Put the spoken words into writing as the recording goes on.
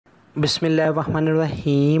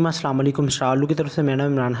बिस्मिल्लाहिर्रहमानिर्रहीम अस्सलाम वालेकुम शालू की तरफ से मेरा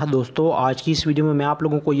नाम इमरान है। दोस्तों आज की इस वीडियो में मैं आप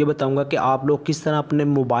लोगों को ये बताऊंगा कि आप लोग किस तरह अपने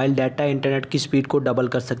मोबाइल डाटा इंटरनेट की स्पीड को डबल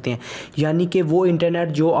कर सकते हैं। यानी कि वो इंटरनेट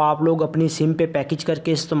जो आप लोग अपनी सिम पे पैकेज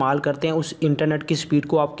करके इस्तेमाल करते हैं उस इंटरनेट की स्पीड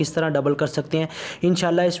को आप किस तरह डबल कर सकते हैं।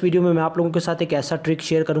 इंशाल्लाह इस वीडियो में मैं आप लोगों के साथ एक ऐसा ट्रिक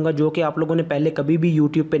शेयर करूँगा जो कि आप लोगों ने पहले कभी भी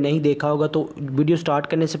यूट्यूब पर नहीं देखा होगा। तो वीडियो स्टार्ट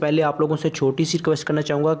करने से पहले आप लोगों से छोटी सी रिक्वेस्ट करना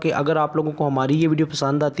चाहूँगा कि अगर आप लोगों को हमारी ये वीडियो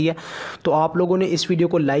पसंद आती है तो आप लोगों ने इस वीडियो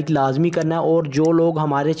को लाइक लाजमी करना है, और जो लोग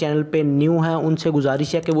हमारे चैनल पे न्यू हैं उनसे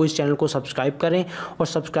गुजारिश है कि वो इस चैनल को सब्सक्राइब करें, और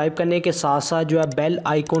सब्सक्राइब करने के साथ साथ जो है बेल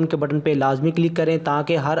आइकॉन के बटन पे लाजमी क्लिक करें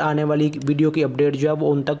ताकि हर आने वाली वीडियो की अपडेट जो है वो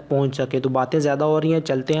उन तक पहुंच सके। तो बातें ज़्यादा हो रही हैं,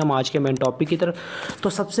 चलते हैं हम आज के मेन टॉपिक की तरफ। तो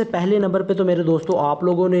सबसे पहले नंबर पर तो मेरे दोस्तों आप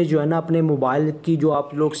लोगों ने जो है ना अपने मोबाइल की जो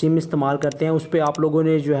आप लोग सिम इस्तेमाल करते हैं उस पर आप लोगों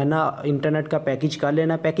ने जो है ना इंटरनेट का पैकेज कर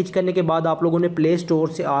लेना। पैकेज करने के बाद आप लोगों ने प्ले स्टोर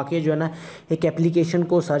से आके जो है ना एक एप्लीकेशन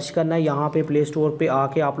को सर्च करना है। यहाँ पे प्ले स्टोर पे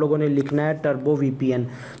आके आप लोगों ने लिखना है टर्बो वीपीएन।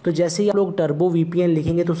 तो जैसे ही आप लोग टर्बो वीपीएन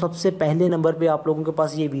लिखेंगे तो सबसे पहले नंबर पे आप लोगों के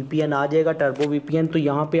पास ये वीपीएन आ जाएगा, टर्बो वीपीएन। तो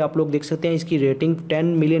यहाँ पे आप लोग देख सकते हैं इसकी रेटिंग 10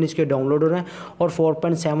 मिलियन इसके डाउनलोडर हैं और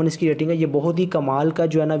 4.7 इसकी रेटिंग है। ये बहुत ही कमाल का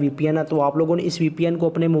जो है ना वीपीएन है। तो आप लोगों ने इस वीपीएन को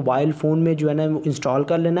अपने मोबाइल फ़ोन में जो है ना इंस्टॉल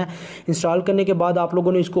कर लेना है। इंस्टॉल करने के बाद आप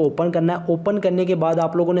लोगों ने इसको ओपन करना है। ओपन करने के बाद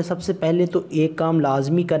आप लोगों ने सबसे पहले तो एक काम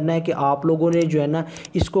लाजमी करना है कि आप लोगों ने जो है ना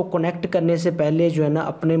इसको कनेक्ट करने से पहले जो है ना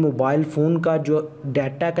अपने मोबाइल फ़ोन का जो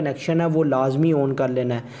डाटा कनेक्शन है वो लाजमी ऑन कर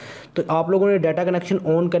लेना है। तो आप लोगों ने डाटा कनेक्शन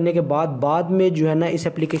ऑन करने के बाद में जो है ना इस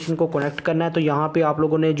एप्लीकेशन को कनेक्ट करना है। तो यहाँ पे आप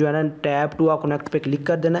लोगों ने जो है ना टैप टू कनेक्ट पे क्लिक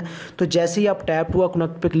कर देना है। तो जैसे ही आप टैप टू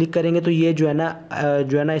कनेक्ट पे क्लिक करेंगे तो ये जो है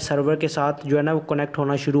ना इस सर्वर के साथ जो है ना वो कनेक्ट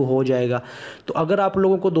होना शुरू हो जाएगा। तो अगर आप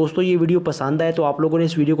लोगों को दोस्तों ये वीडियो पसंद आए तो आप लोगों ने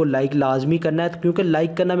इस वीडियो को लाइक लाजमी करना है, क्योंकि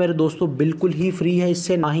लाइक करना मेरे दोस्तों बिल्कुल ही फ्री है,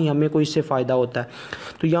 इससे ना ही हमें कोई इससे फ़ायदा होता है।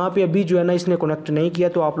 तो यहाँ पर अभी जो है ना इसने कनेक्ट नहीं किया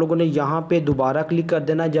तो आप लोगों ने यहाँ पर दोबारा क्लिक कर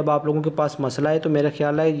देना जब आप लोगों के पास मसला है। तो मेरा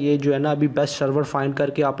ख्याल है ये जो है ना अभी बेस्ट सर्वर फाइंड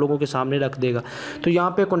करके आप लोगों के सामने रख देगा। तो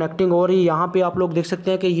यहाँ पे कनेक्टिंग हो रही है। यहाँ पे आप लोग देख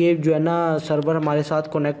सकते हैं कि ये जो है ना सर्वर हमारे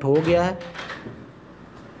साथ कनेक्ट हो गया है।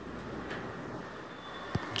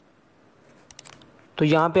 तो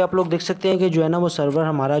यहाँ पे आप लोग देख सकते हैं कि जो है ना वो सर्वर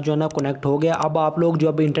हमारा जो है ना कनेक्ट हो गया। अब आप लोग जो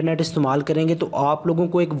अब इंटरनेट इस्तेमाल करेंगे तो आप लोगों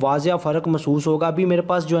को एक वाज़ेह फ़र्क महसूस होगा। अभी मेरे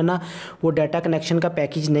पास जो है ना वो डाटा कनेक्शन का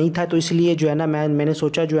पैकेज नहीं था, तो इसलिए जो है ना मैंने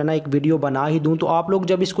सोचा जो है ना एक वीडियो बना ही दूँ। तो आप लोग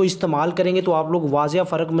जब इसको इस्तेमाल करेंगे तो आप लोग वाज़ेह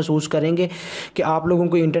फ़र्क महसूस करेंगे कि आप लोगों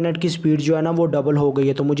को इंटरनेट की स्पीड जो है ना वो डबल हो गई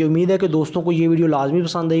है। तो मुझे उम्मीद है कि दोस्तों को ये वीडियो लाजमी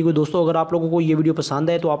पसंद आएगी। दोस्तों अगर आप लोगों को ये वीडियो पसंद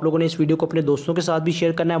आए तो आप लोगों ने इस वीडियो को अपने दोस्तों के साथ भी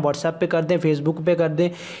शेयर करना है। व्हाट्सएप पर कर दें, फेसबुक पर कर दें,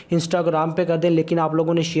 इंस्टाग्राम पर कर दें, लेकिन आप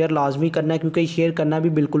लोगों ने शेयर लाजमी करना है क्योंकि शेयर करना भी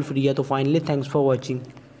बिल्कुल फ्री है। तो फाइनली थैंक्स फॉर वॉचिंग।